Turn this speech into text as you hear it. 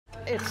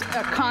It's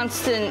a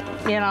constant,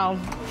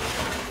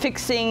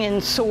 fixing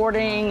and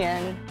sorting,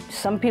 and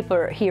some people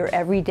are here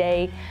every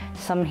day,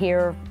 some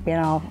here,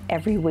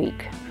 every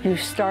week. You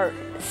start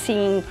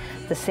seeing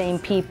the same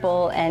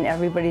people and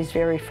everybody's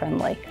very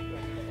friendly.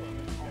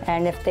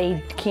 And if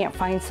they can't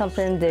find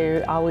something,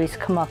 they always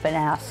come up and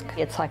ask.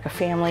 It's like a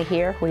family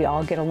here. We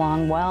all get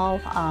along well.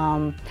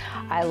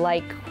 I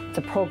like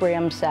the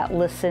programs that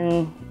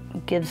Listen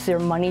gives their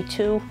money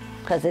to,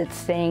 because it's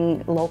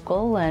staying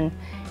local and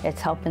it's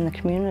helping the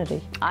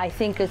community. I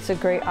think it's a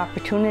great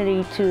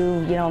opportunity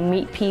to,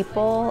 meet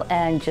people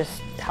and just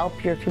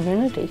help your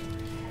community.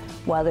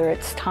 Whether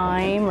it's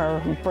time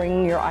or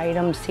bring your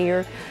items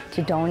here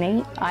to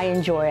donate, I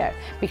enjoy it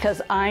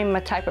because I'm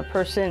a type of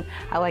person,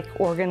 I like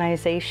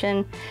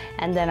organization,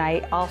 and then I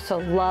also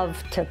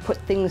love to put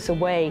things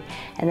away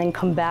and then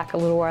come back a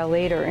little while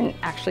later and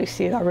actually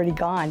see it already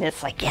gone.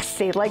 It's like, yes,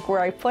 they like where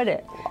I put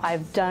it.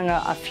 I've done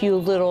a few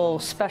little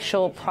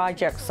special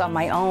projects on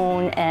my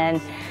own,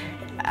 and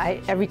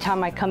every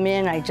time I come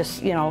in, I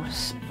just,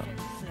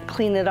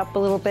 clean it up a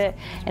little bit,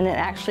 and it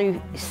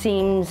actually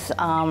seems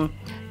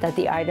that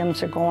the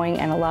items are going,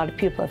 and a lot of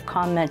people have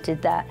commented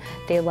that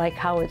they like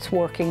how it's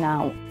working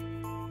out.